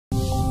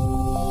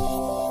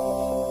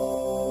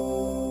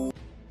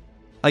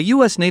A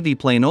U.S. Navy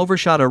plane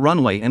overshot a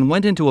runway and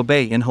went into a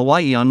bay in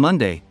Hawaii on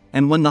Monday,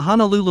 and when the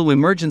Honolulu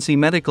Emergency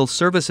Medical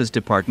Services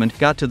Department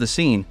got to the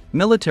scene,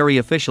 military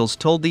officials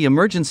told the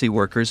emergency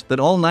workers that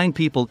all 9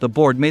 people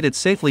aboard made it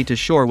safely to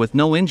shore with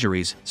no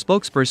injuries,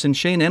 spokesperson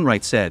Shane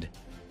Enright said.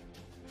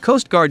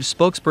 Coast Guard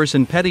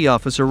spokesperson Petty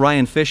Officer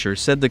Ryan Fisher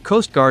said the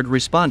Coast Guard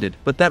responded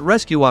but that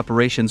rescue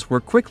operations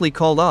were quickly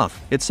called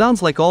off. It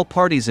sounds like all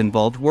parties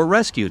involved were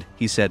rescued,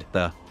 he said.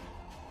 The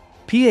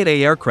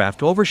P-8A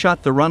aircraft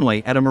overshot the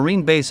runway at a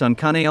Marine base on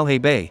Kaneohe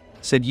Bay,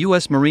 said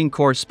U.S. Marine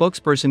Corps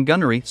spokesperson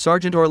Gunnery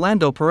Sergeant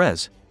Orlando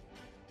Perez.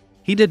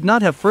 He did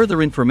not have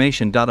further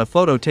information. A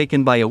photo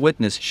taken by a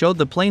witness showed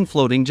the plane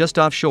floating just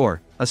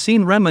offshore, a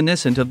scene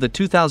reminiscent of the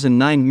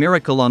 2009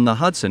 Miracle on the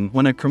Hudson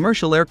when a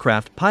commercial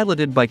aircraft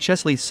piloted by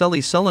Chesley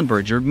Sully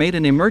Sullenberger made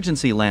an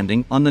emergency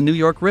landing on the New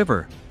York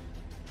River.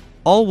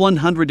 All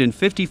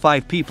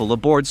 155 people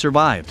aboard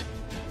survived.